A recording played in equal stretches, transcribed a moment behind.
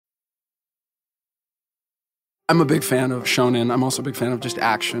I'm a big fan of shonen. I'm also a big fan of just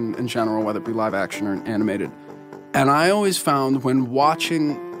action in general, whether it be live action or animated. And I always found when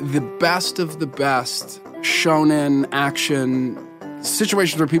watching the best of the best shonen action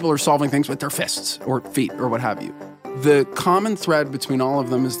situations where people are solving things with their fists or feet or what have you, the common thread between all of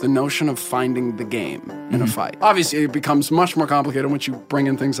them is the notion of finding the game in a fight. Obviously, it becomes much more complicated once you bring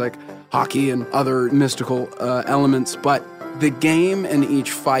in things like hockey and other mystical elements, but the game in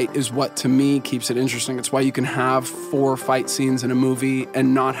each fight is what, to me, keeps it interesting. It's why you can have 4 fight scenes in a movie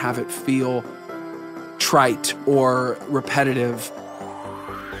and not have it feel trite or repetitive.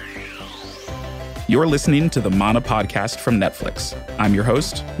 You're listening to the Mana podcast from Netflix. I'm your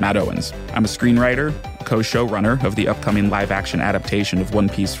host, Matt Owens. I'm a screenwriter, co-showrunner of the upcoming live-action adaptation of One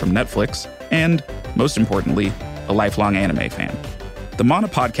Piece from Netflix, and, most importantly, a lifelong anime fan. The Mana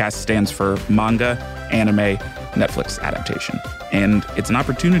podcast stands for Manga Anime Netflix Adaptation, and it's an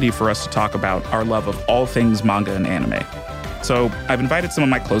opportunity for us to talk about our love of all things manga and anime. So I've invited some of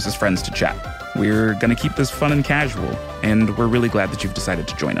my closest friends to chat. We're going to keep this fun and casual, and we're really glad that you've decided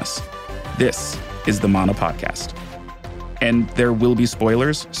to join us. This is the Mana podcast. And there will be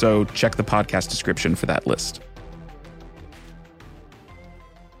spoilers, so check the podcast description for that list.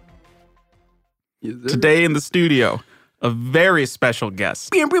 Today in the studio, a very special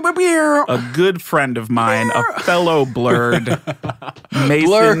guest, a good friend of mine, a fellow blurred,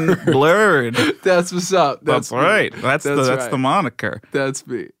 Mason Blurred. That's what's up. That's right. That's the moniker. That's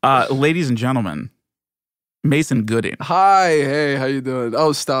me. Ladies and gentlemen, Mason Gooding. Hi, hey, how you doing?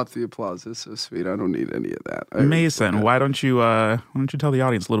 Oh, stop the applause. It's so sweet. I don't need any of that. Mason, why don't you tell the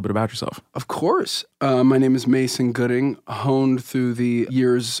audience a little bit about yourself? Of course. My name is Mason Gooding, honed through the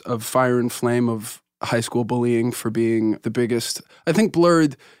years of fire and flame of high school bullying for being the biggest. I think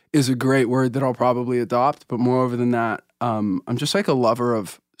blurred is a great word that I'll probably adopt, but moreover than that, I'm just like a lover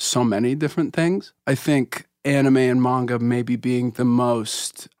of so many different things. I think anime and manga maybe being the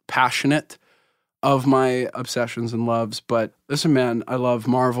most passionate of my obsessions and loves. But listen, man, I love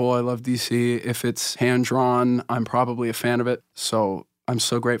Marvel. I love DC. If it's hand-drawn, I'm probably a fan of it. So I'm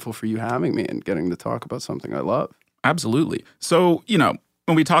so grateful for you having me and getting to talk about something I love. Absolutely. So,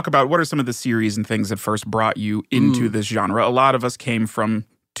 when we talk about what are some of the series and things that first brought you into this genre, a lot of us came from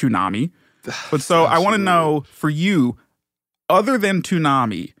Toonami. But so I want to know, for you, other than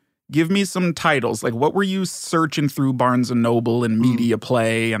Toonami, give me some titles. Like, what were you searching through Barnes & Noble and Media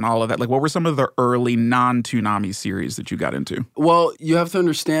Play and all of that? Like, what were some of the early non-Toonami series that you got into? Well, you have to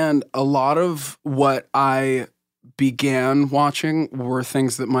understand, a lot of what I began watching were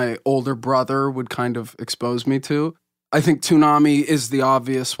things that my older brother would kind of expose me to. I think Toonami is the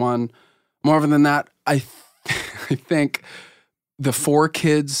obvious one. More than that, I think the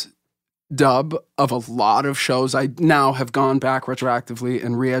 4Kids dub of a lot of shows I now have gone back retroactively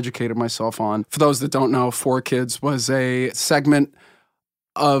and re-educated myself on. For those that don't know, 4Kids was a segment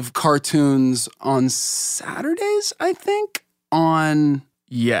of cartoons on Saturdays, I think, on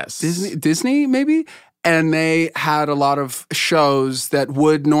Disney maybe. And they had a lot of shows that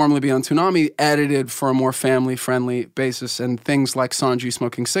would normally be on Toonami edited for a more family-friendly basis, and things like Sanji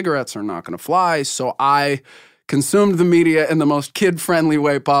smoking cigarettes are not going to fly. So I consumed the media in the most kid-friendly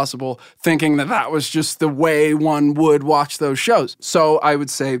way possible, thinking that that was just the way one would watch those shows. So I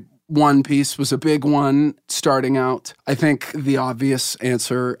would say One Piece was a big one starting out. I think the obvious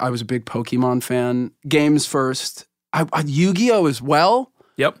answer, I was a big Pokemon fan. Games first. Yu-Gi-Oh! As well.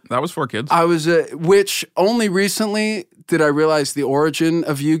 Yep, that was 4Kids. I was, which only recently did I realize the origin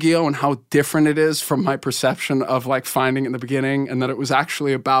of Yu-Gi-Oh! And how different it is from my perception of like finding in the beginning, and that it was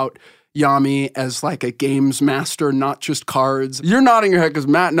actually about Yami as like a games master, not just cards. You're nodding your head because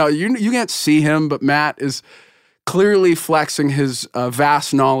Matt, no, you can't see him, but Matt is clearly flexing his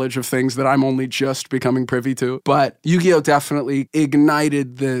vast knowledge of things that I'm only just becoming privy to. But Yu-Gi-Oh! Definitely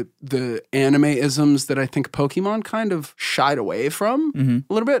ignited the anime-isms that I think Pokemon kind of shied away from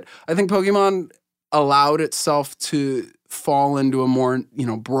a little bit. I think Pokemon allowed itself to fall into a more,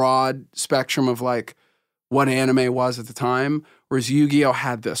 broad spectrum of like what anime was at the time. Whereas Yu-Gi-Oh!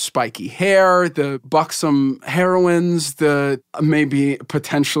 Had the spiky hair, the buxom heroines, the maybe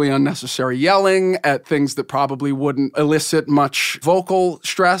potentially unnecessary yelling at things that probably wouldn't elicit much vocal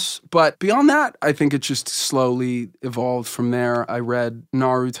stress. But beyond that, I think it just slowly evolved from there. I read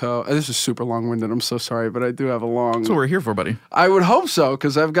Naruto. This is super long-winded. I'm so sorry, but I do have a long... That's what we're here for, buddy. I would hope so,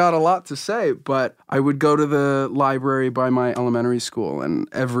 because I've got a lot to say. But I would go to the library by my elementary school, and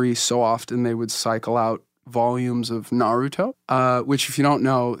every so often they would cycle out volumes of Naruto, which, if you don't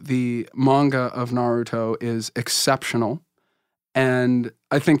know, the manga of Naruto is exceptional. And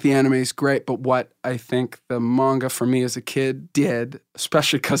I think the anime is great, but what I think the manga for me as a kid did,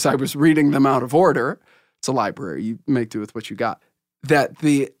 especially because I was reading them out of order, It's a library. You make do with what you got. That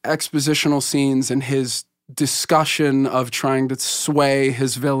the expositional scenes and his discussion of trying to sway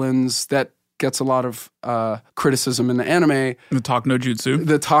his villains that gets a lot of criticism in the anime. The Talk no Jutsu.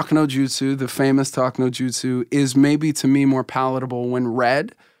 The Talk no Jutsu, the famous Talk no Jutsu, is maybe to me more palatable when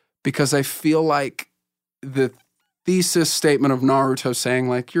read, because I feel like the thesis statement of Naruto saying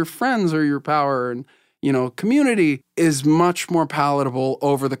like your friends are your power and, you know, community is much more palatable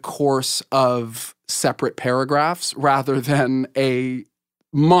over the course of separate paragraphs rather than a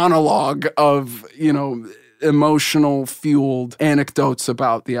monologue of, you know, emotional fueled anecdotes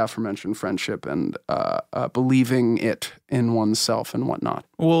about the aforementioned friendship and believing it in oneself and whatnot.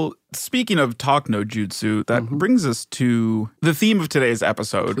 Well, speaking of Talk no Jutsu, that brings us to the theme of today's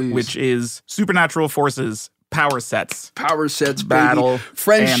episode, which is supernatural forces, power sets. Power sets, battle, baby.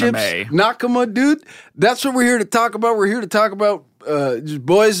 Friendships, anime. Nakama, dude. That's what we're here to talk about. We're here to talk about just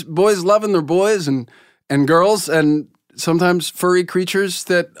boys loving their boys and girls and sometimes furry creatures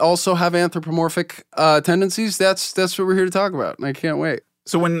that also have anthropomorphic tendencies. That's what we're here to talk about, and I can't wait.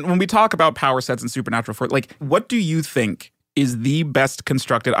 So when we talk about power sets and supernatural force, like, what do you think is the best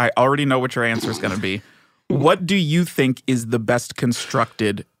constructed? I already know what your answer is going to be. What do you think is the best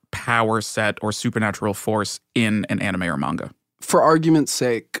constructed power set or supernatural force in an anime or manga? For argument's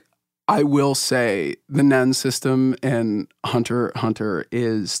sake, I will say the Nen system in HunterxHunter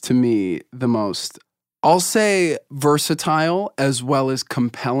is, to me, the most, I'll say, versatile as well as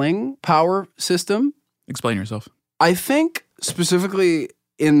compelling power system. Explain yourself. I think specifically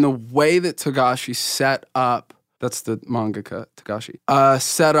in the way that Togashi set up, that's the mangaka Togashi,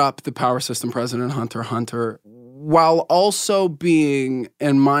 set up the power system present in HunterxHunter, while also being,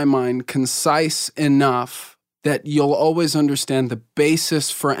 in my mind, concise enough that you'll always understand the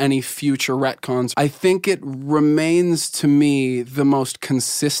basis for any future retcons. I think it remains, to me, the most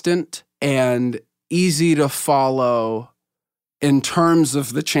consistent and easy to follow in terms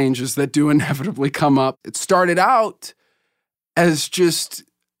of the changes that do inevitably come up. It started out as just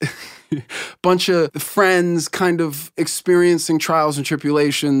a bunch of friends kind of experiencing trials and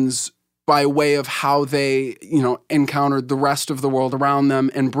tribulations by way of how they, you know, encountered the rest of the world around them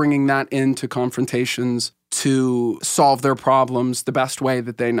and bringing that into confrontations to solve their problems the best way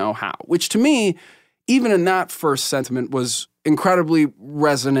that they know how. Which to me, even in that first sentiment, was incredibly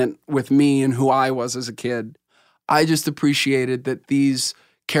resonant with me and who I was as a kid. I just appreciated that these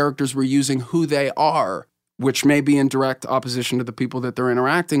characters were using who they are, which may be in direct opposition to the people that they're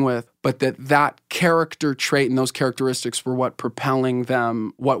interacting with, but that character trait and those characteristics were what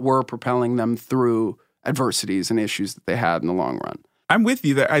were propelling them through adversities and issues that they had in the long run. I'm with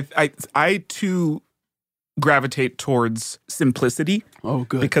you there. I too gravitate towards simplicity. Oh,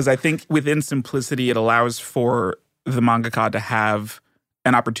 good. Because I think within simplicity, it allows for the mangaka to have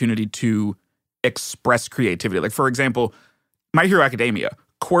an opportunity to express creativity. Like, for example, My Hero Academia.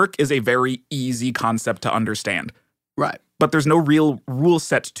 Quirk is a very easy concept to understand. Right. But there's no real rule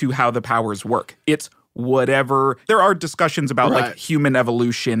set to how the powers work. It's whatever. There are discussions about like human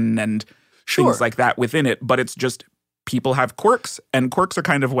evolution and things like that within it, but it's just people have quirks, and quirks are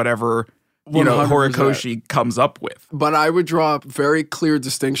kind of whatever, you know, 100%. Horikoshi comes up with. But I would draw a very clear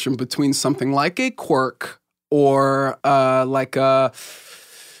distinction between something like a quirk or like a...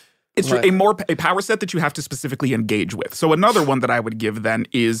 It's a power set that you have to specifically engage with. So another one that I would give then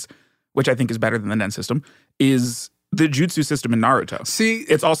is, which I think is better than the Nen system, is the jutsu system in Naruto. See,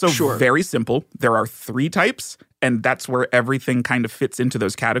 it's also very simple. There are 3 types, and that's where everything kind of fits into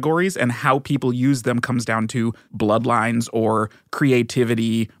those categories, and how people use them comes down to bloodlines or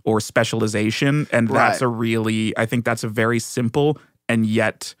creativity or specialization, and that's I think that's a very simple and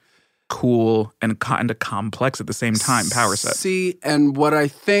yet cool and kind of complex at the same time power set. See, and what I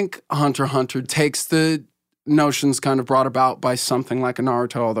think HunterxHunter takes the notions kind of brought about by something like a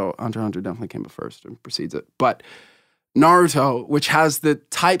Naruto, although HunterxHunter definitely came up first and precedes it. But Naruto, which has the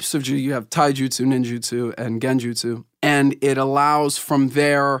types of you have taijutsu, ninjutsu, and genjutsu, and it allows from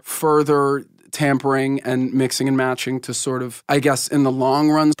there further tampering and mixing and matching to sort of, I guess, in the long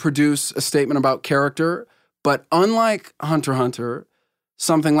run, produce a statement about character. But unlike HunterxHunter,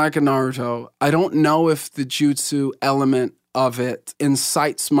 something like a Naruto, I don't know if the jutsu element of it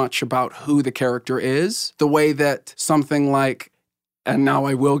incites much about who the character is, the way that something like, and now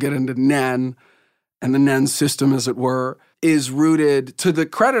I will get into Nen, and the Nen system, as it were, is rooted, to the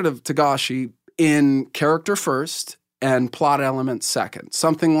credit of Togashi, in character first and plot element second.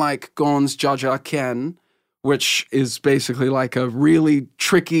 Something like Gon's Jaja-ken, which is basically like a really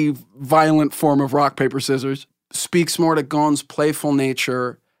tricky, violent form of rock, paper, scissors, speaks more to Gon's playful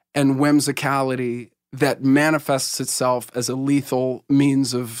nature and whimsicality that manifests itself as a lethal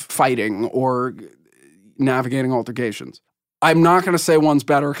means of fighting or navigating altercations. I'm not going to say one's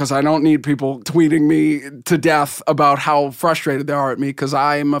better because I don't need people tweeting me to death about how frustrated they are at me, because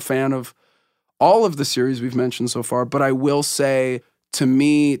I'm a fan of all of the series we've mentioned so far. But I will say, to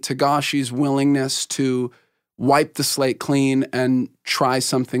me, Togashi's willingness to wipe the slate clean and try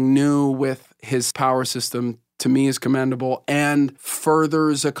something new with his power system, to me, is commendable and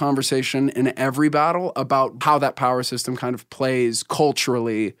furthers a conversation in every battle about how that power system kind of plays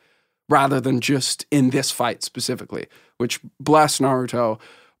culturally rather than just in this fight specifically, which bless Naruto.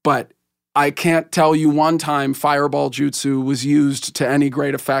 But I can't tell you one time Fireball Jutsu was used to any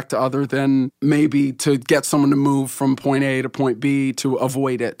great effect other than maybe to get someone to move from point A to point B to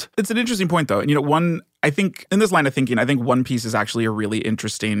avoid it. It's an interesting point, though. And, I think in this line of thinking, I think One Piece is actually a really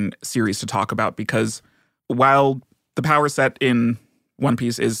interesting series to talk about, because while the power set in One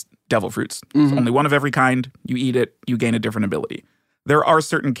Piece is devil fruits, it's only one of every kind, you eat it, you gain a different ability. There are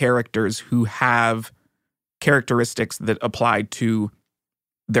certain characters who have characteristics that apply to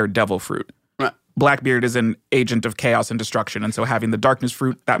their devil fruit. Right. Blackbeard is an agent of chaos and destruction, and so having the darkness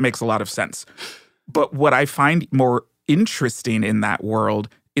fruit, that makes a lot of sense. But what I find more interesting in that world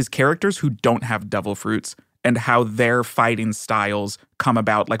is characters who don't have devil fruits and how their fighting styles come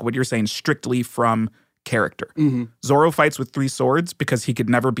about, like what you're saying, strictly from character. Zoro fights with 3 swords because he could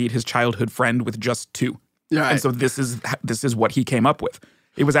never beat his childhood friend with just 2. Yeah, and so this is what he came up with.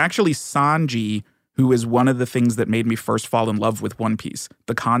 It was actually Sanji who is one of the things that made me first fall in love with One Piece.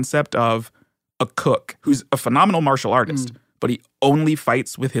 The concept of a cook who's a phenomenal martial artist, but he only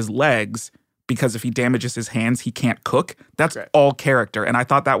fights with his legs because if he damages his hands, he can't cook. That's all character. And I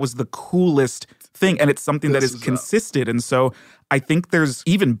thought that was the coolest thing. And it's something that is consistent. And so I think there's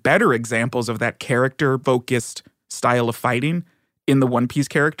even better examples of that character-focused style of fighting in the One Piece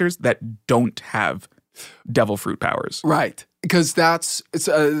characters that don't have devil fruit powers. Right. Because it's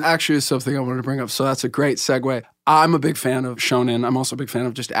actually something I wanted to bring up. So that's a great segue. I'm a big fan of shonen. I'm also a big fan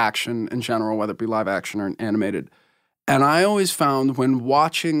of just action in general, whether it be live action or animated. And I always found when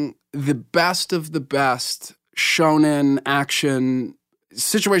watching the best of the best shonen action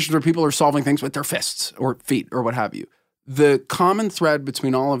situations where people are solving things with their fists or feet or what have you, the common thread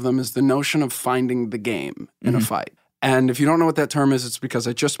between all of them is the notion of finding the game in a fight. And if you don't know what that term is, it's because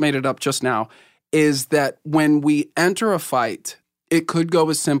I just made it up just now, is that when we enter a fight, it could go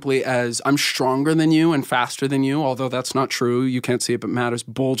as simply as I'm stronger than you and faster than you, although that's not true. You can't see it, but Matt is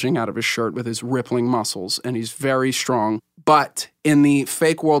bulging out of his shirt with his rippling muscles, and he's very strong. But in the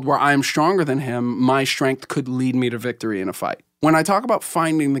fake world where I'm stronger than him, my strength could lead me to victory in a fight. When I talk about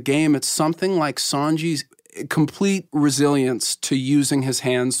finding the game, it's something like Sanji's complete resilience to using his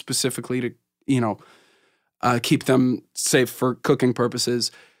hands specifically to, keep them safe for cooking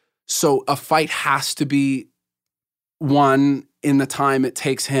purposes. So a fight has to be won in the time it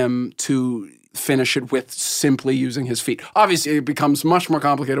takes him to finish it with simply using his feet. Obviously, it becomes much more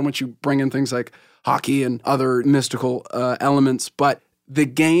complicated once you bring in things like hockey and other mystical elements, but the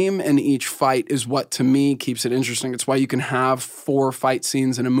game in each fight is what, to me, keeps it interesting. It's why you can have 4 fight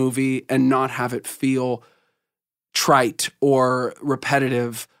scenes in a movie and not have it feel trite or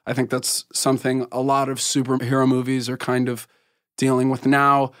repetitive. I think that's something a lot of superhero movies are kind of dealing with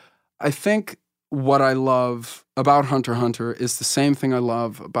now. I think what I love about HunterxHunter is the same thing I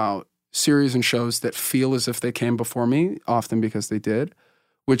love about series and shows that feel as if they came before me, often because they did,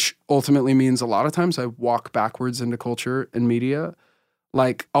 which ultimately means a lot of times I walk backwards into culture and media.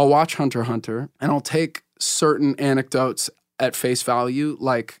 Like, I'll watch HunterxHunter and I'll take certain anecdotes at face value,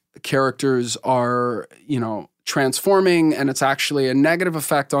 like characters are, transforming and it's actually a negative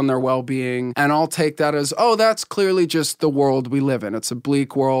effect on their well-being. And I'll take that as, oh, that's clearly just the world we live in. It's a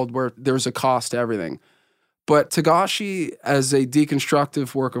bleak world where there's a cost to everything. But Togashi, as a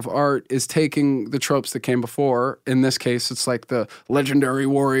deconstructive work of art, is taking the tropes that came before. In this case, it's like the legendary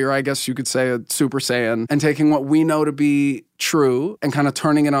warrior, I guess you could say, a Super Saiyan, and taking what we know to be true and kind of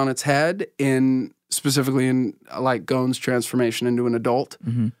turning it on its head specifically in like Gon's transformation into an adult.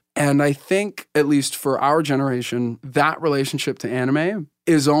 And I think, at least for our generation, that relationship to anime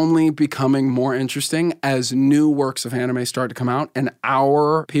is only becoming more interesting as new works of anime start to come out and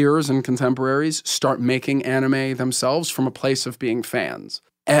our peers and contemporaries start making anime themselves from a place of being fans.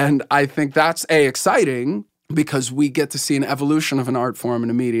 And I think that's exciting because we get to see an evolution of an art form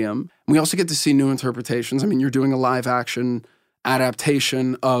and a medium. We also get to see new interpretations. I mean, you're doing a live action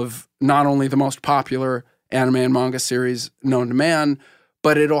adaptation of not only the most popular anime and manga series known to man,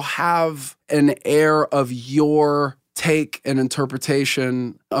 but it'll have an air of your take and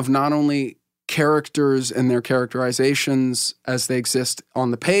interpretation of not only characters and their characterizations as they exist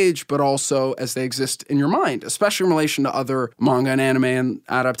on the page, but also as they exist in your mind, especially in relation to other manga and anime and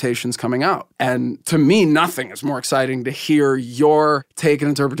adaptations coming out. And to me, nothing is more exciting to hear your take and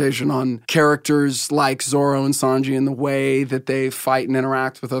interpretation on characters like Zoro and Sanji and the way that they fight and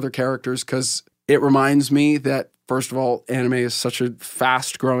interact with other characters, because it reminds me that, first of all, anime is such a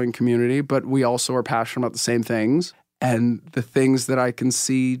fast-growing community, but we also are passionate about the same things. And the things that I can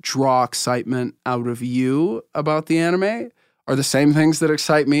see draw excitement out of you about the anime are the same things that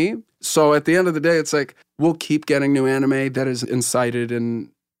excite me. So at the end of the day, it's like, we'll keep getting new anime that is incited and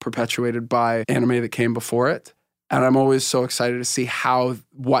perpetuated by anime that came before it. And I'm always so excited to see how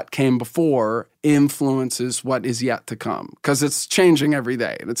what came before influences what is yet to come. Because it's changing every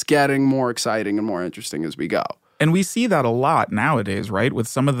day, and it's getting more exciting and more interesting as we go. And we see that a lot nowadays, right? With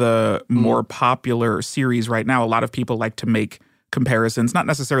some of the more popular series right now, a lot of people like to make comparisons, not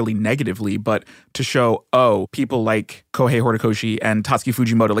necessarily negatively, but to show, people like Kohei Horikoshi and Tatsuki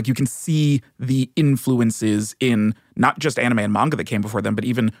Fujimoto, like you can see the influences in not just anime and manga that came before them, but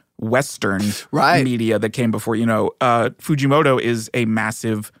even Western media that came before. Fujimoto is a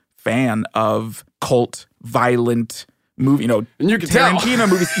massive fan of cult, violent movie, and you can Tarantino tell.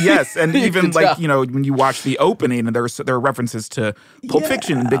 Movies, yes, and even like when you watch the opening, and there are references to Pulp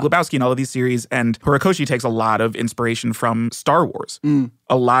Fiction, Big Lebowski, and all of these series. And Horikoshi takes a lot of inspiration from Star Wars.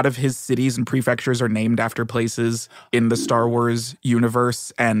 A lot of his cities and prefectures are named after places in the Star Wars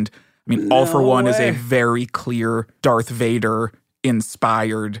universe, and I mean, All for One is a very clear Darth Vader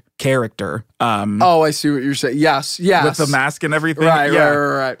inspired character. I see what you're saying. Yes. With the mask and everything.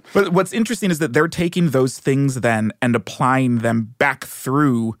 Right. But what's interesting is that they're taking those things then and applying them back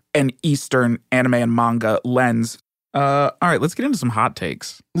through an Eastern anime and manga lens. All right, let's get into some hot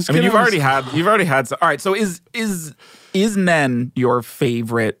takes. You've already had some. All right, so is Nen your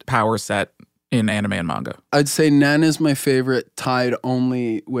favorite power set in anime and manga? I'd say Nen is my favorite, tied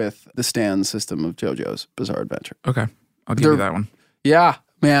only with the stand system of JoJo's Bizarre Adventure. Okay. I'll give you that one. Yeah,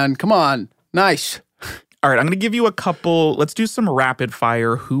 man. Come on. Nice. All right, I'm going to give you a couple. Let's do some rapid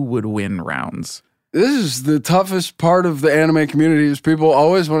fire who would win rounds. This is the toughest part of the anime community is people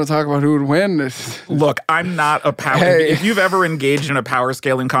always want to talk about who would win. Look, I'm not a power... If you've ever engaged in a power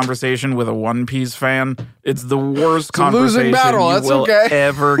scaling conversation with a One Piece fan, it's the worst conversation you will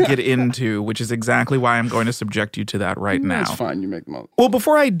ever get into, which is exactly why I'm going to subject you to that right now. That's fine. You make them all. Well,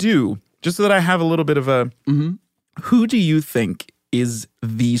 before I do, just so that I have a little bit of a... Who do you think is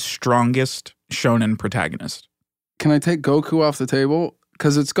the strongest shonen protagonist? Can I take Goku off the table?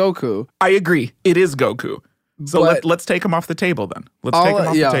 Because it's Goku. I agree. It is Goku. So let's take him off the table then. Let's take him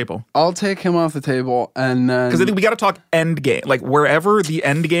off the table. I'll take him off the table, and then... Because I think we got to talk end game. Like, wherever the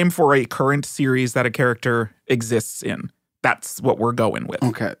end game for a current series that a character exists in, that's what we're going with.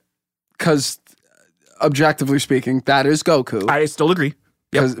 Okay. Because, objectively speaking, that is Goku. I still agree.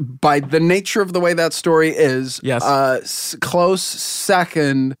 Because by the nature of the way that story is, close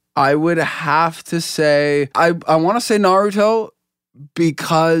second, I would have to say, I want to say Naruto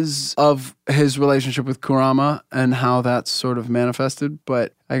because of his relationship with Kurama and how that's sort of manifested,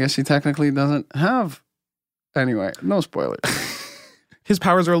 but I guess he technically doesn't have. Anyway, no spoilers. His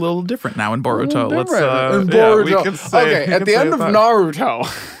powers are a little different now in Boruto. At the end of Naruto,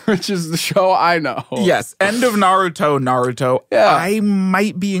 which is the show I know. Yes, end of Naruto. Yeah. I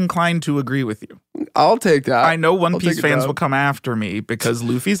might be inclined to agree with you. I'll take that. I know One Piece fans will come after me because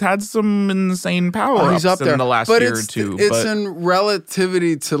Luffy's had some insane power-ups in the last year or two. It's in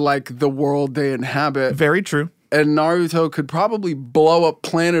relativity to like the world they inhabit. Very true. And Naruto could probably blow a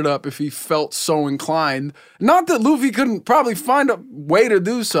planet up if he felt so inclined. Not that Luffy couldn't probably find a way to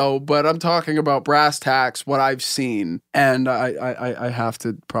do so, but I'm talking about brass tacks, what I've seen. And I have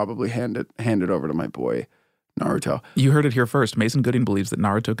to probably hand it over to my boy, Naruto. You heard it here first. Mason Gooding believes that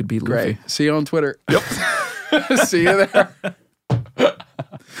Naruto could beat Luffy. Great. See you on Twitter. Yep. See you there.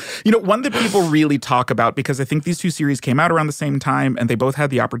 One that people really talk about, because I think these two series came out around the same time, and they both had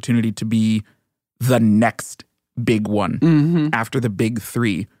the opportunity to be the next big one after the big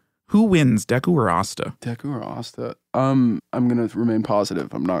three. Who wins, Deku or Asta? Deku or Asta? I'm going to remain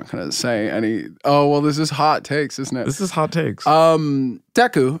positive. I'm not going to say any... Oh, well, this is hot takes, isn't it? This is hot takes.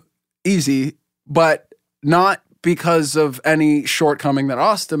 Deku, easy, but not because of any shortcoming that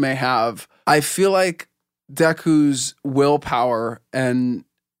Asta may have. I feel like Deku's willpower and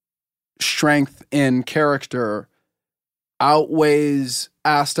strength in character outweighs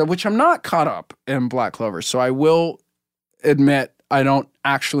Asta, which I'm not caught up in Black Clover. So I will admit I don't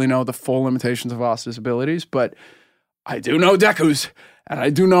actually know the full limitations of Asta's abilities, but I do know Deku's. And I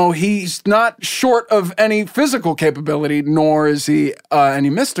do know he's not short of any physical capability, nor is he any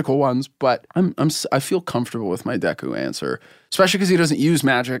mystical ones. But I feel comfortable with my Deku answer, especially because he doesn't use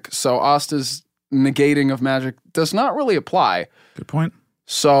magic. So Asta's negating of magic does not really apply. Good point.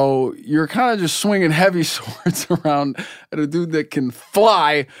 So you're kind of just swinging heavy swords around at a dude that can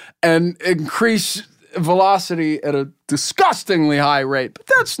fly and increase velocity at a disgustingly high rate. But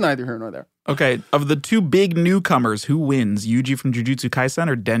that's neither here nor there. Okay, of the two big newcomers, who wins? Yuji from Jujutsu Kaisen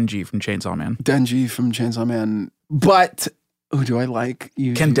or Denji from Chainsaw Man? Denji from Chainsaw Man. But who do I like?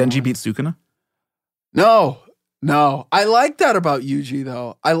 Yuji Can Denji more? beat Sukuna? No. I like that about Yuji,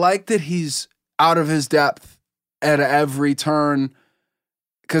 though. I like that he's out of his depth at every turn.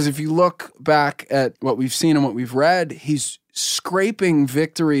 Because if you look back at what we've seen and what we've read, he's scraping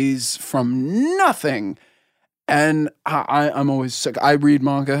victories from nothing. And I'm always sick. I read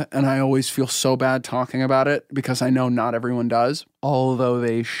manga and I always feel so bad talking about it because I know not everyone does, although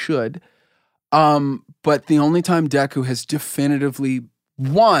they should. But the only time Deku has definitively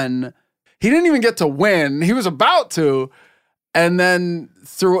won, he didn't even get to win. He was about to. And then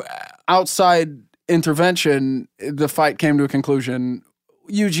through outside intervention, the fight came to a conclusion,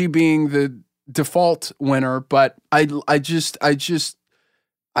 Yuji being the default winner. But I have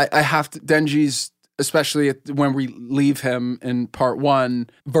to, Denji's, especially when we leave him in part 1,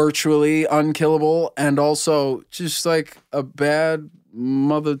 virtually unkillable and also just like a bad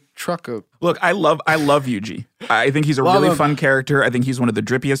mother trucker. Look, I love Yuji. I think he's a really fun character. I think he's one of the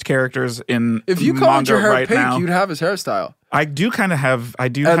drippiest characters in If you manga colored your hair right pink, now. You'd have his hairstyle. I do have.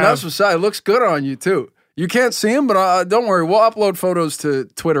 That's what's sad. It looks good on you too. You can't see him, but don't worry. We'll upload photos to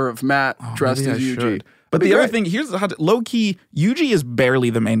Twitter of Matt dressed as Yuji. Should. But the other thing, here's low key, Yuji is barely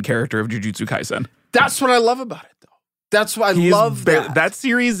the main character of Jujutsu Kaisen. That's what I love about it, though. That's why I love that. That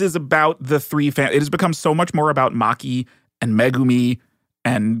series is about the three it has become so much more about Maki and Megumi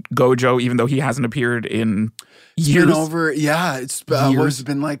and Gojo, even though he hasn't appeared in years. It's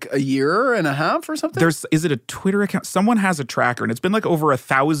been like a year and a half or something. Is it a Twitter account? Someone has a tracker, and it's been like over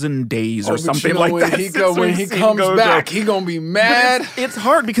 1,000 days or something like that. When he comes back, he gonna be mad. It's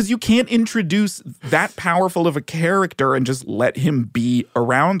hard because you can't introduce that powerful of a character and just let him be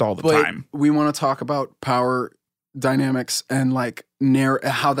around all the time. We want to talk about power dynamics and like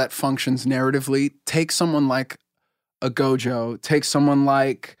how that functions narratively. Take someone like a Gojo, take someone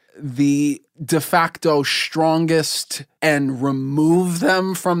like the de facto strongest and remove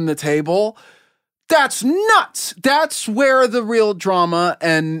them from the table. That's nuts. That's where the real drama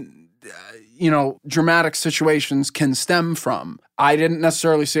and, dramatic situations can stem from. I didn't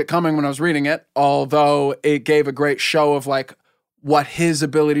necessarily see it coming when I was reading it, although it gave a great show of like what his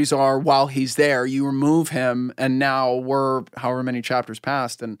abilities are while he's there. You remove him and now we're however many chapters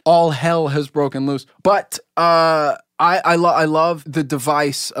past and all hell has broken loose. But, I love the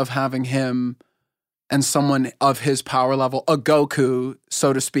device of having him and someone of his power level, a Goku,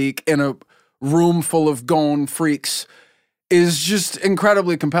 so to speak, in a room full of Gon freaks is just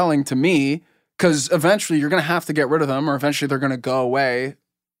incredibly compelling to me because eventually you're going to have to get rid of them or eventually they're going to go away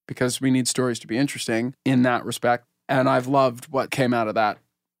because we need stories to be interesting in that respect. And I've loved what came out of that,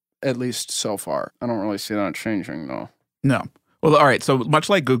 at least so far. I don't really see that changing, though. No. Well, all right. So much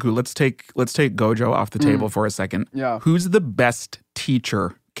like Goku, let's take Gojo off the table for a second. Yeah. Who's the best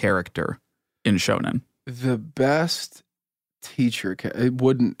teacher character in Shonen? The best teacher,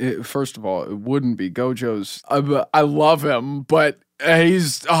 first of all, it wouldn't be Gojo's. I love him, but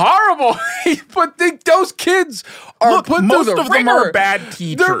he's horrible. But those kids are put most through the of them ringer. are bad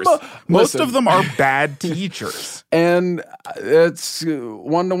teachers. Most of them are bad teachers. And it's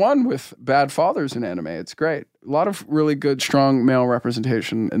 1-to-1 with bad fathers in anime. It's great. A lot of really good, strong male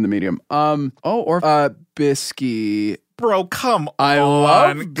representation in the medium. Bisky. Bro, come on. I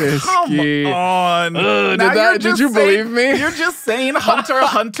love Bisky. Come on. Did you believe me? You're just saying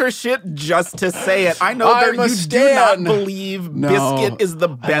Hunter shit just to say it. I know that you do not believe Biscuit is the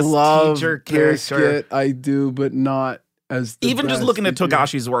best teacher character. Biscuit, I do, but not as the even just best looking at teacher.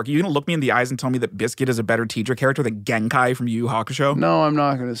 Togashi's work, you gonna look me in the eyes and tell me that Biscuit is a better teacher character than Genkai from Yu Yu Hakusho? No, I'm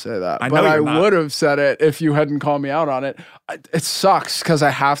not going to say that. I but know I you're not. would have said it if you hadn't called me out on it. It sucks because I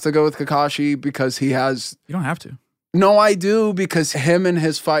have to go with Kakashi because he has... You don't have to. No, I do, because him and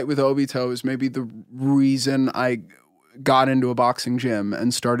his fight with Obito is maybe the reason I got into a boxing gym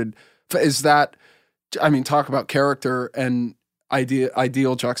and started... talk about character and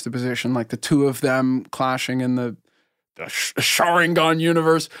ideal juxtaposition, like the two of them clashing in the Sharingan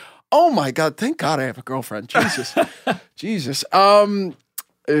universe. Oh my God, thank God I have a girlfriend. Jesus. Jesus.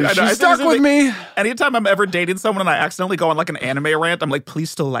 She's stuck with me. Anytime I'm ever dating someone and I accidentally go on like an anime rant, I'm like, please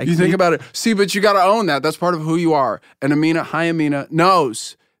still like me. You think about it. See, but you got to own that. That's part of who you are. And Amina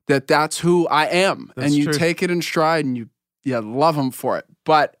knows that that's who I am. That's and you true. Take it in stride and you love him for it.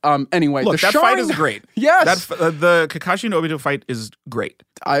 But anyway, look, that fight is great. Yes. The Kakashi and Obito fight is great.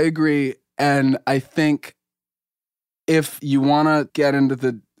 I agree. And I think if you want to get into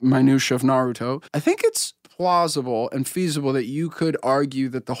the minutia of Naruto, I think it's plausible and feasible that you could argue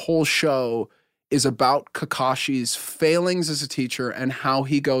that the whole show is about Kakashi's failings as a teacher and how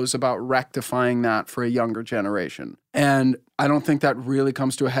he goes about rectifying that for a younger generation. And I don't think that really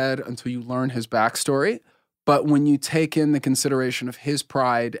comes to a head until you learn his backstory. But when you take in the consideration of his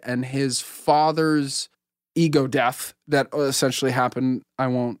pride and his father's ego death that essentially happened, I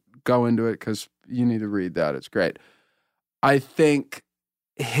won't go into it because you need to read that. It's great. I think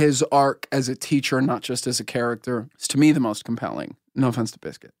his arc as a teacher, not just as a character, is to me the most compelling. No offense to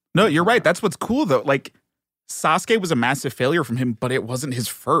Biscuit. No, you're right. That's what's cool, though. Like, Sasuke was a massive failure from him, but it wasn't his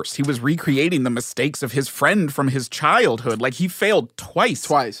first. He was recreating the mistakes of his friend from his childhood. Like, he failed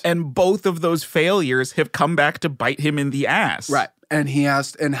twice. And both of those failures have come back to bite him in the ass. Right. And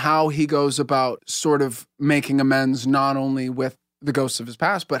and how he goes about sort of making amends not only with the ghosts of his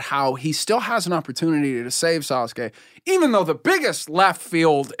past, but how he still has an opportunity to save Sasuke, even though the biggest left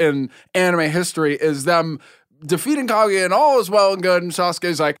field in anime history is them defeating Kage and all is well and good, and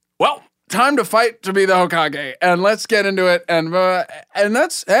Sasuke's like, well, time to fight to be the Hokage, and let's get into it, and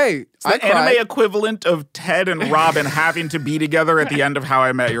that's, hey, it's the anime equivalent of Ted and Robin having to be together at the end of How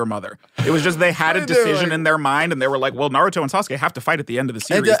I Met Your Mother. It was just they had a decision in their mind, and they were like, well, Naruto and Sasuke have to fight at the end of the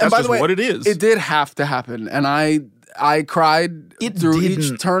series. That's just what it is. It did have to happen, and I cried through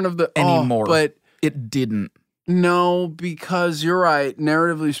each turn of the anymore, but it didn't. No, because you're right.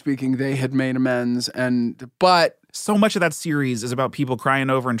 Narratively speaking, they had made amends, but so much of that series is about people crying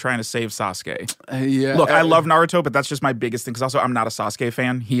over and trying to save Sasuke. Yeah. Look, I love Naruto, but that's just my biggest thing. Because also, I'm not a Sasuke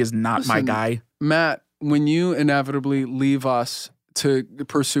fan. He is not my guy. Matt, when you inevitably leave us to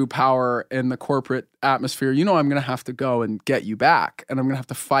pursue power in the corporate atmosphere, you know I'm going to have to go and get you back, and I'm going to have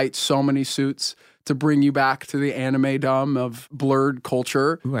to fight so many suits to bring you back to the anime dumb of blurred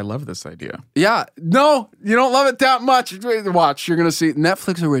culture. Ooh, I love this idea. Yeah. No, you don't love it that much. Watch, you're going to see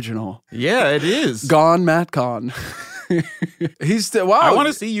Netflix original. Yeah, it is. Gone, Matt Gone. He's still, wow. I want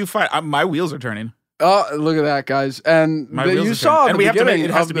to see you fight. My wheels are turning. Oh, look at that, guys. And you saw and we have to make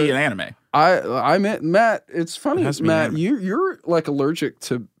it has to be an anime. I meant, Matt, it's funny, Matt, you're like allergic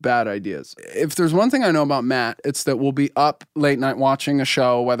to bad ideas. If there's one thing I know about Matt, it's that we'll be up late night watching a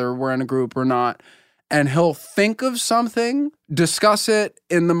show, whether we're in a group or not, and he'll think of something, discuss it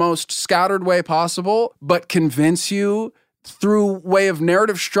in the most scattered way possible, but convince you through way of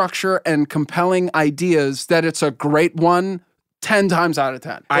narrative structure and compelling ideas that it's a great one 10 times out of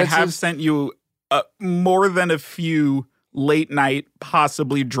 10. I have sent you more than a few late night,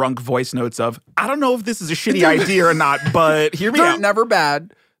 possibly drunk voice notes of, I don't know if this is a shitty idea or not, but hear me out. They're never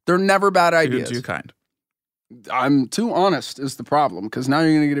bad. They're never bad ideas. You're too kind. I'm too honest is the problem, because now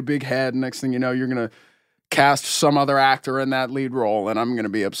you're going to get a big head, and next thing you know, you're going to cast some other actor in that lead role, and I'm going to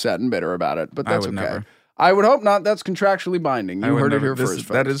be upset and bitter about it, but that's okay. Never. I would hope not. That's contractually binding. You heard it here first.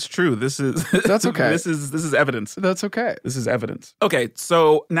 That is true. That's okay. This is evidence. That's okay. This is evidence. Okay,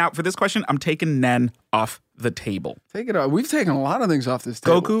 so now for this question, I'm taking Nen off the table. Take it off. We've taken a lot of things off this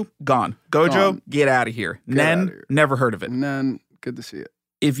table. Goku, gone. Gojo, get out of here. Nen, never heard of it. Nen, good to see it.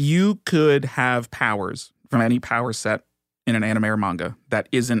 If you could have powers from any power set in an anime or manga that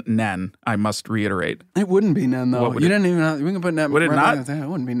isn't Nen, I must reiterate. It wouldn't be Nen, though. You didn't even we can put Nen. Would it not? It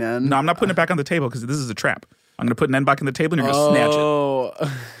wouldn't be Nen. No, I'm not putting it back on the table because this is a trap. I'm going to put Nen back on the table and you're going to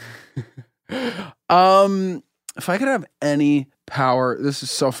snatch it. If I could have any power, this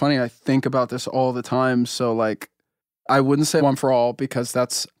is so funny. I think about this all the time. So, like, I wouldn't say one for all because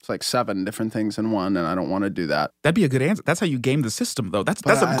that's like 7 different things in one, and I don't want to do that. That'd be a good answer. That's how you game the system, though. That's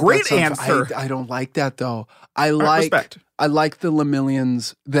a great answer. I don't like that, though. I like the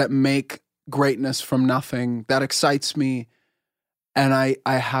Lemillions that make greatness from nothing. That excites me, and I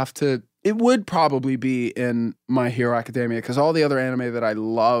have to. It would probably be in My Hero Academia because all the other anime that I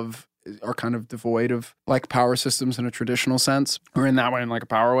love are kind of devoid of like power systems in a traditional sense, or in that way, in like a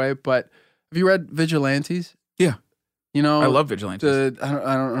power way. But have you read Vigilantes? Yeah. You know, I love Vigilantes. I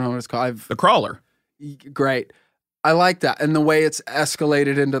don't know what it's called. The Crawler. Great. I like that. And the way it's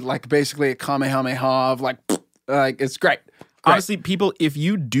escalated into like basically a Kamehameha of like it's great. Honestly, people, if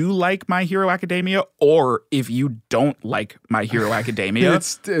you do like My Hero Academia or if you don't like My Hero Academia,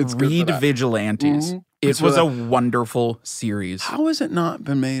 it's read Vigilantes. Mm-hmm. It was a wonderful series. How has it not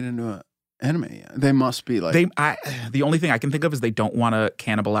been made into anime. Yeah. They must be like the only thing I can think of is they don't want to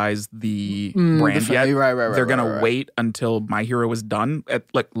cannibalize the brand yet. Right. They're gonna wait until My Hero is done.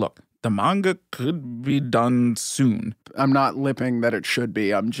 Look, the manga could be done soon. I'm not lipping that it should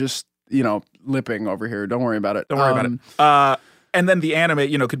be. I'm just lipping over here. Don't worry about it. Don't worry about it. And then the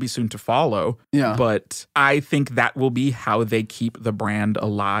anime, could be soon to follow. Yeah. But I think that will be how they keep the brand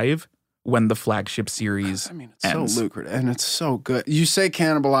alive when the flagship series ends. So lucrative and it's so good. You say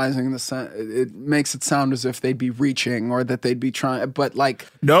cannibalizing, it makes it sound as if they'd be reaching or that they'd be trying, but like...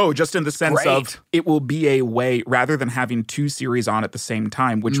 No, just in the sense of it will be a way, rather than having 2 series on at the same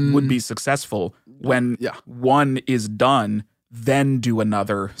time, which would be successful, when one is done, then do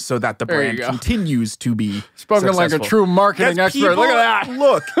another so that the brand continues to be Spoken successful. Like a true marketing expert. Look at that.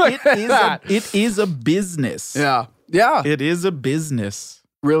 Look, it is a business. Yeah. It is a business.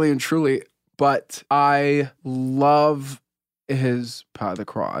 Really and truly, but I love his Pas de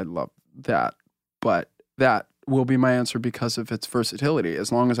Croix. I love that, but that will be my answer because of its versatility.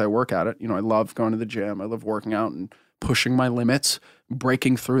 As long as I work at it, I love going to the gym. I love working out and pushing my limits,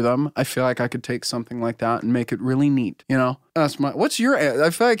 breaking through them. I feel like I could take something like that and make it really neat. That's what's your?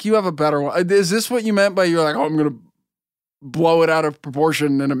 I feel like you have a better one. Is this what you meant by you're like, oh, I'm gonna blow it out of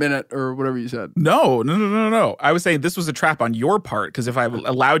proportion in a minute or whatever you said? No. I was saying this was a trap on your part because if I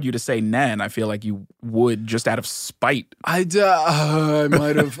allowed you to say Nen, I feel like you would just out of spite. I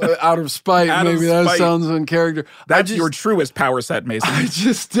might have out of spite. Maybe that sounds in character. That's your truest power set, Mason. I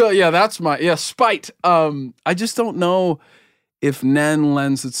just that's my spite. I just don't know if Nen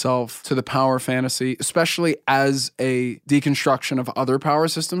lends itself to the power fantasy, especially as a deconstruction of other power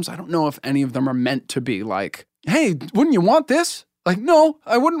systems. I don't know if any of them are meant to be like, hey, wouldn't you want this? Like, no,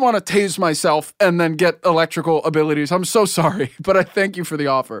 I wouldn't want to tase myself and then get electrical abilities. I'm so sorry, but I thank you for the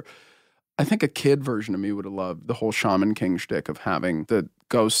offer. I think a kid version of me would have loved the whole Shaman King shtick of having the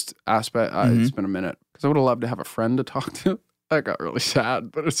ghost aspect. It's been a minute because I would have loved to have a friend to talk to. That got really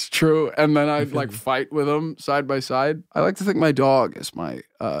sad, but it's true. And then I'd like fight with them side by side. I like to think my dog is my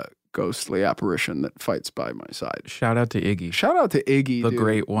ghostly apparition that fights by my side. Shout out to Iggy. The dude.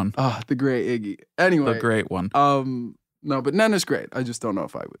 Great one. The great Iggy. Anyway. The great one. No, but Nen is great. I just don't know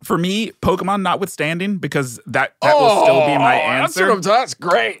if I would. For me, Pokemon notwithstanding, because that will still be my answer. That's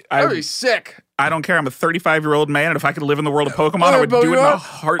great. That'd be sick. I don't care. I'm a 35-year-old man, and if I could live in the world of Pokemon, I would do it in a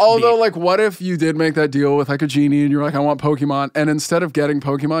heartbeat. Although, like, what if you did make that deal with, like, a genie, and you're like, I want Pokemon, and instead of getting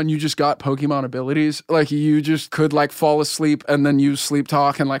Pokemon, you just got Pokemon abilities? Like, you just could, like, fall asleep and then use Sleep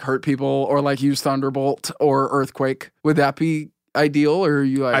Talk and, like, hurt people, or, like, use Thunderbolt or Earthquake. Would that be ideal, or are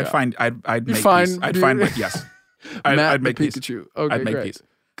you like... I'd make peace. Yes. I'd make Pikachu. Peace. Okay, I'd make great. peace.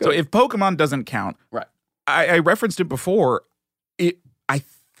 Good. So if Pokemon doesn't count, right? I referenced it before. I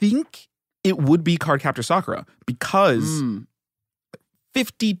think it would be Card Captor Sakura because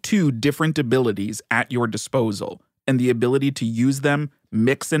 52 different abilities at your disposal and the ability to use them,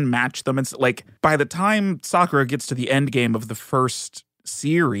 mix and match them. And like by the time Sakura gets to the end game of the first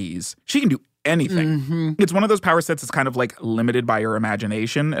series, she can do anything. It's one of those power sets that's kind of like limited by her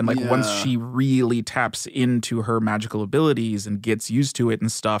imagination. And like once she really taps into her magical abilities and gets used to it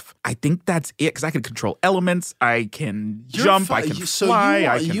and stuff, I think that's it. Because I can control elements, I can jump, I can fly,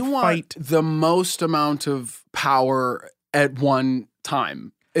 I can fight. Want the most amount of power at one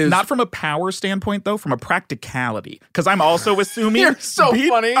time. Not from a power standpoint, though, from a practicality. Because I'm also assuming... You're so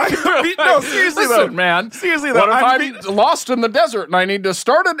funny. No, seriously, though. Man. Seriously, though. What if I'm lost in the desert and I need to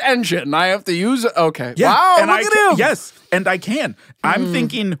start an engine? I have to use... Okay. Yeah, wow, and look at him. Yes, and I can. I'm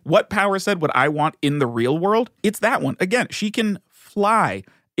thinking, what power set would I want in the real world? It's that one. Again, she can fly.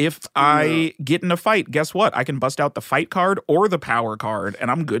 If I get in a fight, guess what? I can bust out the fight card or the power card,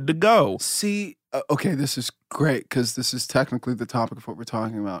 and I'm good to go. See... okay, this is great because this is technically the topic of what we're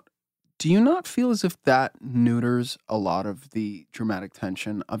talking about. Do you not feel as if that neuters a lot of the dramatic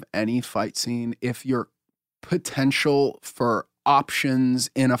tension of any fight scene if your potential for options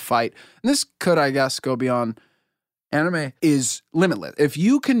in a fight, and this could, I guess, go beyond anime, is limitless. If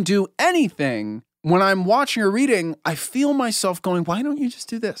you can do anything, when I'm watching or reading, I feel myself going, why don't you just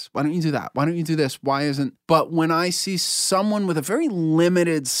do this? Why don't you do that? Why don't you do this? Why isn't... But when I see someone with a very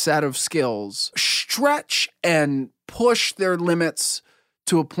limited set of skills stretch and push their limits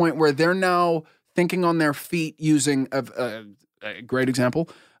to a point where they're now thinking on their feet using a great example,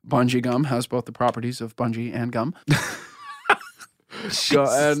 bungee gum has both the properties of bungee and gum.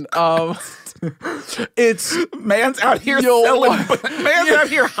 And it's man's out here selling. Man's out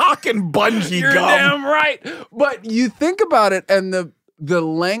here hawking bungee you're gum. Damn right. But you think about it, and the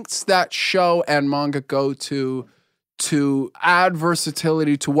lengths that show and manga go to add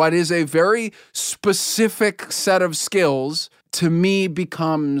versatility to what is a very specific set of skills to me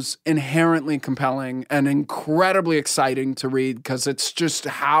becomes inherently compelling and incredibly exciting to read, because it's just,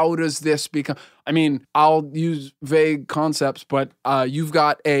 how does this become? I mean, I'll use vague concepts, but you've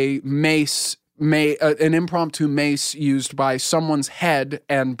got a mace, an impromptu mace used by someone's head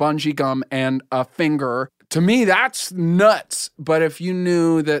and bungee gum and a finger. To me, that's nuts. But if you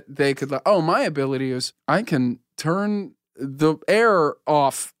knew that they could, my ability is I can turn the air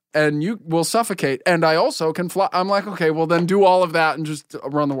off and you will suffocate, and I also can fly. I'm like, okay, well then do all of that and just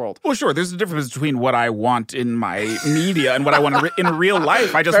run the world. Well, sure. There's a difference between what I want in my media and what I want in real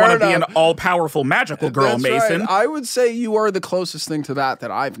life. I just want to be an all-powerful magical girl, That's Mason. Right. I would say you are the closest thing to that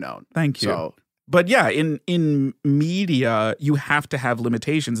I've known. Thank you. So. But yeah, in media, you have to have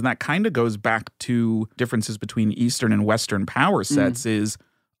limitations, and that kind of goes back to differences between Eastern and Western power sets is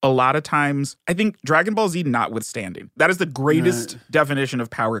a lot of times, I think Dragon Ball Z notwithstanding, that is the greatest definition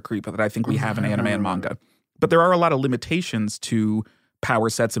of power creep that I think we have in anime and manga. But there are a lot of limitations to power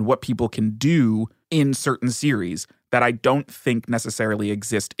sets and what people can do in certain series that I don't think necessarily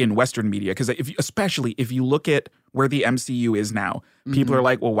exist in Western media. Because especially if you look at where the MCU is now, people are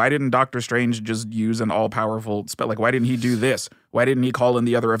like, well, why didn't Doctor Strange just use an all-powerful spell? Like, why didn't he do this? Why didn't he call in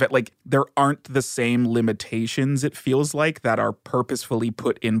the other event? Like, there aren't the same limitations, it feels like, that are purposefully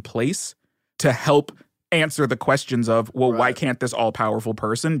put in place to help answer the questions of, well, why can't this all-powerful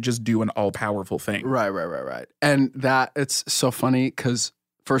person just do an all-powerful thing? Right. And that, it's so funny because,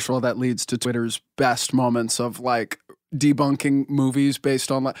 first of all, that leads to Twitter's best moments of, like, debunking movies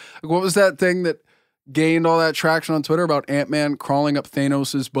based on, like, what was that thing that gained all that traction on Twitter about Ant-Man crawling up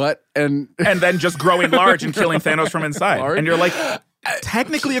Thanos' butt and then just growing large and killing Thanos from inside. And you're like,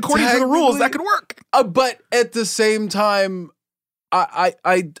 technically, according to the rules, that could work. But at the same time, I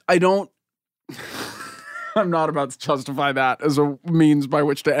don't. I'm not about to justify that as a means by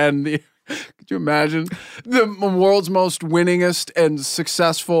which to end the. Could you imagine the world's most winningest and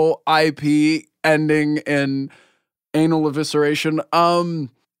successful IP ending in anal evisceration?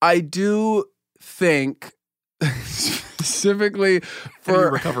 I do think specifically for. How do you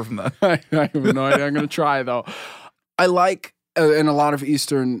recover from that? I have no idea. I'm going to try though. I like in a lot of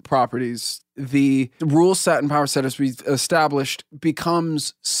Eastern properties, the rule set and power set as we established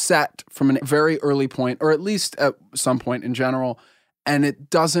becomes set from a very early point, or at least at some point in general, and it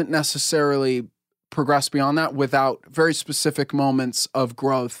doesn't necessarily progress beyond that without very specific moments of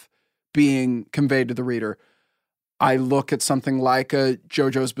growth being conveyed to the reader. I look at something like a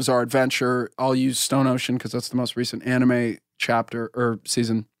JoJo's Bizarre Adventure. I'll use Stone Ocean because that's the most recent anime chapter or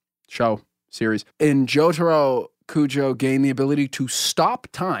season show series. In Jotaro, Kujo gained the ability to stop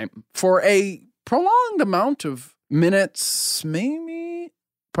time for a prolonged amount of minutes,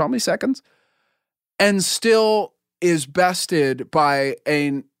 probably seconds, and still is bested by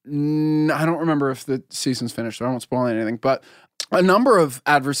I don't remember if the season's finished, so I won't spoil anything, but a number of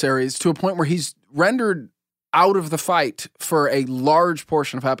adversaries to a point where he's rendered out of the fight for a large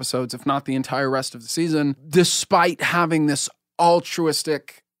portion of episodes, if not the entire rest of the season, despite having this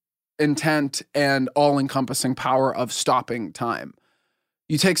altruistic intent and all-encompassing power of stopping time.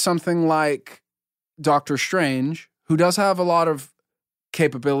 You take something like Doctor Strange, who does have a lot of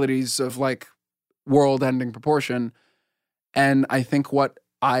capabilities of, like, world-ending proportion, and I think what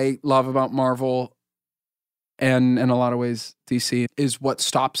I love about Marvel and in a lot of ways DC is what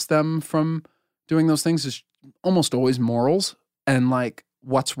stops them from doing those things is almost always morals and, like,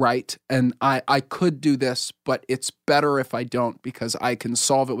 what's right. And I could do this, but it's better if I don't because I can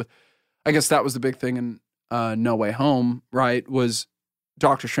solve it with. I guess that was the big thing in No Way Home, right? Was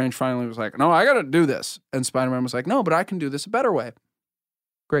Doctor Strange finally was like, no, I got to do this. And Spider-Man was like, no, but I can do this a better way.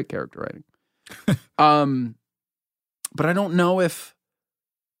 Great character writing. But I don't know if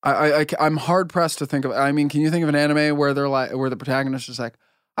I'm hard pressed to think of. I mean, can you think of an anime where they're like, where the protagonist is like,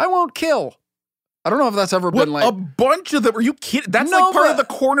 I won't kill? I don't know if that's ever been like a bunch of them. Are you kidding? That's like part of the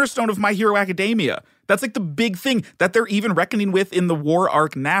cornerstone of My Hero Academia. That's like the big thing that they're even reckoning with in the war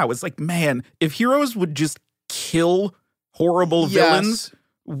arc now. It's like, man, if heroes would just kill horrible villains,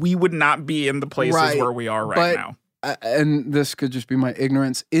 we would not be in the places where we are right now. And this could just be my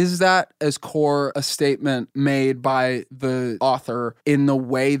ignorance. Is that as core a statement made by the author in the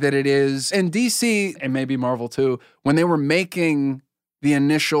way that it is in DC and maybe Marvel too, when they were making the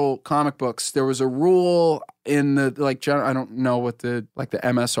initial comic books, there was a rule in the, like, I don't know what the, like, the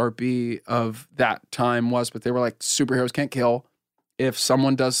MSRB of that time was, but they were like, superheroes can't kill. If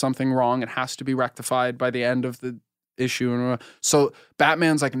someone does something wrong, it has to be rectified by the end of the issue. So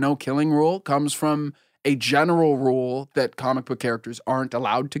Batman's, like, no killing rule comes from a general rule that comic book characters aren't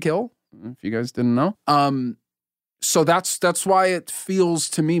allowed to kill, if you guys didn't know. So that's why it feels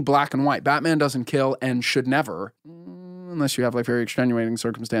to me black and white. Batman doesn't kill and should never. unless you have like very extenuating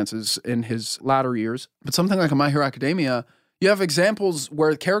circumstances in his latter years. But something like a My Hero Academia, you have examples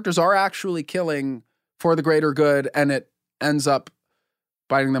where characters are actually killing for the greater good, and it ends up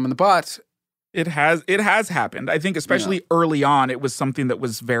biting them in the butt. It has happened. I think especially early on, it was something that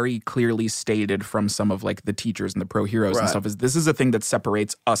was very clearly stated from some of like the teachers and the pro heroes and stuff, is this is a thing that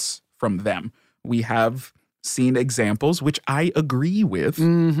separates us from them. We have seen examples, which I agree with,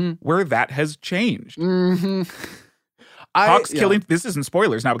 where that has changed. Hawks killing, this isn't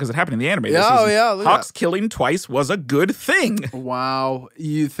spoilers now because it happened in the anime this season. Hawks killing twice was a good thing. Wow.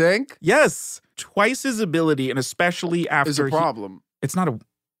 You think? Yes. Twice's ability, and especially after is a problem. It's not a...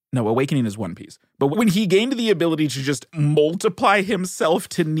 No, Awakening is One Piece. But when he gained the ability to just multiply himself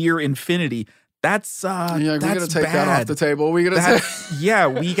to near infinity, that's we gotta take bad. that off the table. We gotta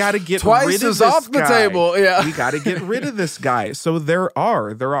we gotta get Twice rid of is this off the guy. table. Yeah, we gotta get rid of this guy. So there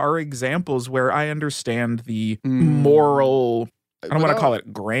are examples where I understand the moral. I don't want to call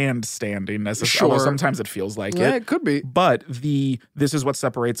it grandstanding necessarily. Although sometimes it feels like it. It could be. But this is what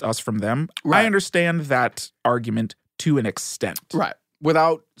separates us from them. Right. I understand that argument to an extent. Right.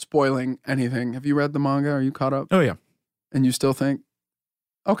 Without spoiling anything, have you read the manga? Are you caught up? Oh, yeah. And you still think,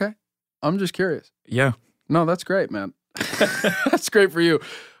 okay, I'm just curious. Yeah. No, that's great, man. That's great for you.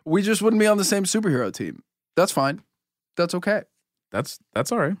 We just wouldn't be on the same superhero team. That's fine. That's okay. That's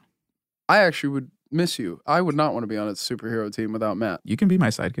all right. I actually would miss you. I would not want to be on a superhero team without Matt. You can be my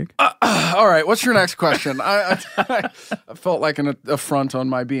sidekick. All right. What's your next question? I felt like an affront on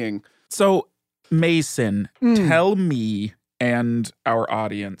my being. So, Mason, tell me and our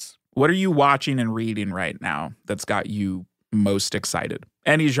audience, what are you watching and reading right now that's got you most excited?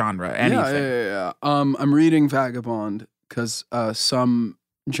 Any genre, anything. Yeah. I'm reading Vagabond because some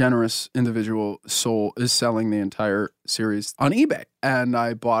generous individual soul is selling the entire series on eBay. And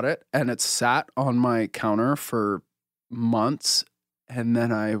I bought it, and it sat on my counter for months. And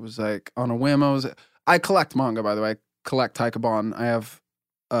then I was like, on a whim, I collect manga, by the way. I collect Taikobon. I have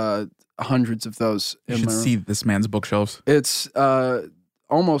hundreds of those. You should see this man's bookshelves. It's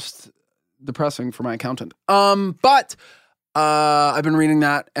almost depressing for my accountant. But I've been reading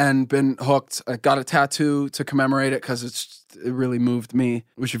that and been hooked. I got a tattoo to commemorate it because it really moved me.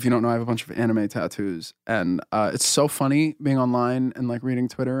 Which, if you don't know, I have a bunch of anime tattoos, and it's so funny being online and like reading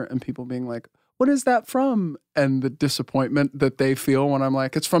Twitter and people being like, "What is that from?" And the disappointment that they feel when I'm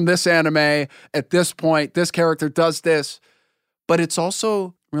like, "It's from this anime. At this point, this character does this." But it's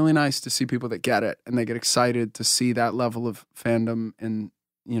also really nice to see people that get it and they get excited to see that level of fandom in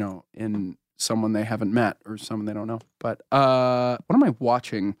someone they haven't met or someone they don't know. But what am I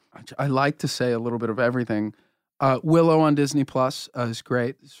watching? I like to say a little bit of everything. Willow on Disney Plus is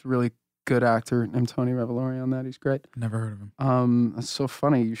great. It's a really good actor named Tony Revolori on that. He's great. Never heard of him. That's so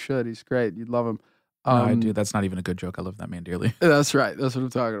funny. You should. He's great. You'd love him. No, I do. That's not even a good joke. I love that man dearly. That's right. That's what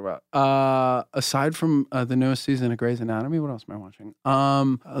I'm talking about. Aside from the newest season of Grey's Anatomy, what else am I watching?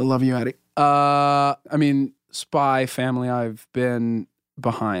 I love you, Eddie. I mean, Spy Family I've been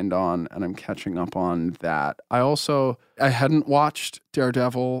behind on, and I'm catching up on that. I hadn't watched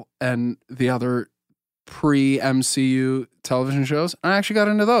Daredevil and the other pre-MCU television shows. I actually got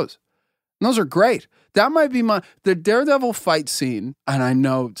into those. And those are great. That might be the Daredevil fight scene. And I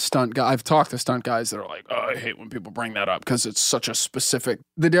know I've talked to stunt guys that are like, "Oh, I hate when people bring that up because it's such a specific."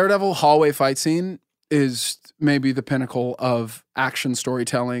 The Daredevil hallway fight scene is maybe the pinnacle of action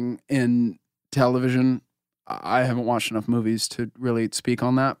storytelling in television. I haven't watched enough movies to really speak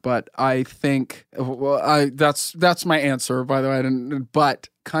on that, but I think that's my answer. By the way, but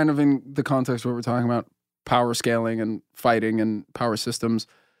kind of in the context of what we're talking about, power scaling and fighting and power systems,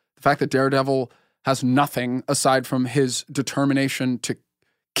 the fact that Daredevil has nothing aside from his determination to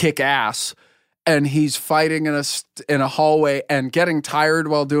kick ass, and he's fighting in a hallway and getting tired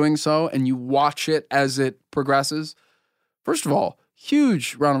while doing so, and you watch it as it progresses. First of all,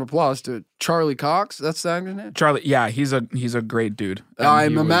 huge round of applause to Charlie Cox. That's the actor's name? Charlie, yeah, he's a great dude.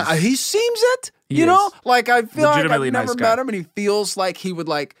 He seems it. You know? Like, I feel like I've never nice met him, and he feels like he would,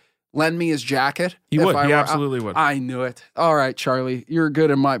 like, lend me his jacket. He would. He absolutely would. I knew it. All right, Charlie. You're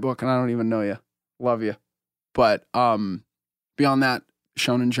good in my book, and I don't even know you. Love you. But beyond that,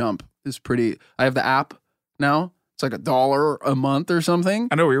 Shonen Jump is pretty... I have the app now. It's like $1 a month or something.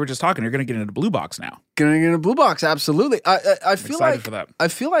 I know, we were just talking. You're going to get into Blue Box now. Getting into Blue Box, absolutely. I feel excited for that. I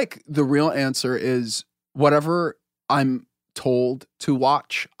feel like the real answer is whatever I'm told to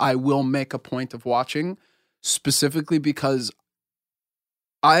watch, I will make a point of watching, specifically because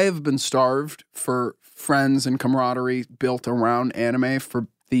I have been starved for friends and camaraderie built around anime for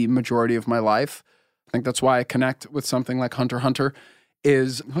the majority of my life. I think that's why I connect with something like HunterxHunter.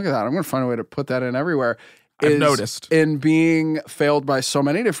 Look at that. I'm going to find a way to put that in everywhere. I've noticed. In being failed by so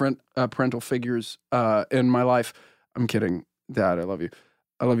many different parental figures in my life. I'm kidding, Dad. I love you.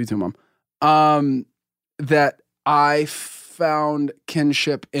 I love you too, Mom. That I found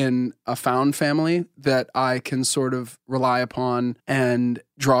kinship in a found family that I can sort of rely upon and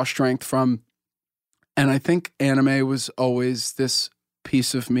draw strength from. And I think anime was always this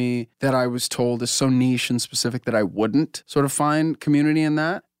piece of me that I was told is so niche and specific that I wouldn't sort of find community in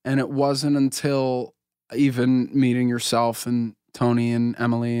that. And it wasn't until even meeting yourself and Tony and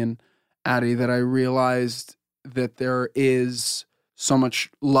Emily and Addie that I realized that there is so much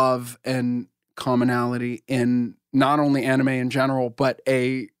love and commonality in not only anime in general, but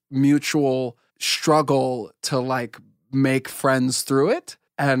a mutual struggle to like make friends through it.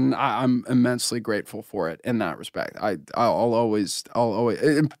 And I'm immensely grateful for it in that respect. I'll always.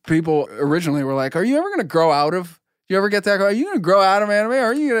 People originally were like, "Are you ever going to grow out of? Do you ever get that? Are you going to grow out of anime?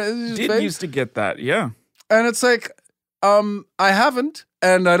 Are you going to?" Used to get that, yeah. And it's like, I haven't,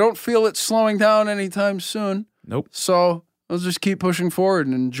 and I don't feel it slowing down anytime soon. Nope. So I'll just keep pushing forward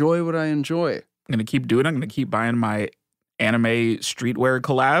and enjoy what I enjoy. I'm going to keep doing it. I'm going to keep buying my anime streetwear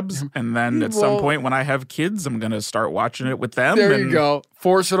collabs. And then at some point when I have kids, I'm going to start watching it with them. There you go.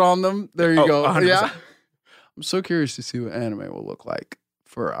 Force it on them. There you go. 100%. Yeah. I'm so curious to see what anime will look like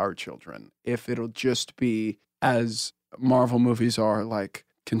for our children. If it'll just be as Marvel movies are, like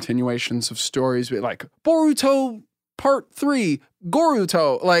continuations of stories, like Boruto Part 3,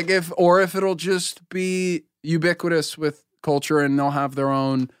 Goruto. Like if it'll just be ubiquitous with culture and they'll have their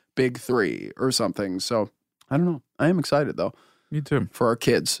own big three or something. So I don't know. I am excited though. Me too. For our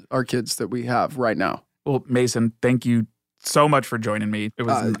kids that we have right now. Well, Mason, thank you so much for joining me. It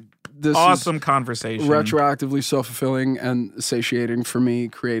was an awesome conversation. Retroactively so fulfilling and satiating for me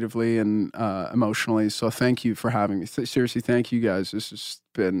creatively and emotionally. So thank you for having me. Seriously, thank you guys. This has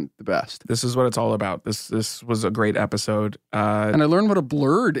been the best. This is what it's all about. This was a great episode. And I learned what a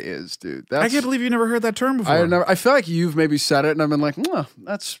blurred is, dude. I can't believe you never heard that term before. I feel like you've maybe said it and I've been like,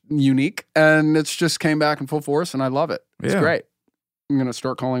 that's unique. And it's just came back in full force and I love it. It's great. I'm going to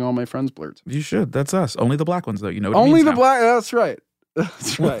start calling all my friends blurreds. You should. That's us. Only the black ones, though. You know what it Only means the now. black. That's right.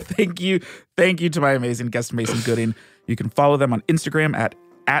 That's right. Well, thank you. Thank you to my amazing guest, Mason Gooding. You can follow them on Instagram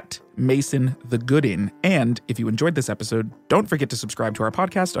at Mason the Gooding. And if you enjoyed this episode, don't forget to subscribe to our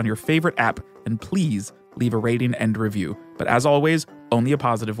podcast on your favorite app. And please leave a rating and review. But as always, only a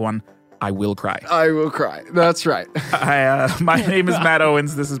positive one. I will cry. I will cry. That's right. My name is Matt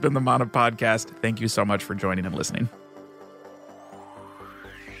Owens. This has been the Mana Podcast. Thank you so much for joining and listening.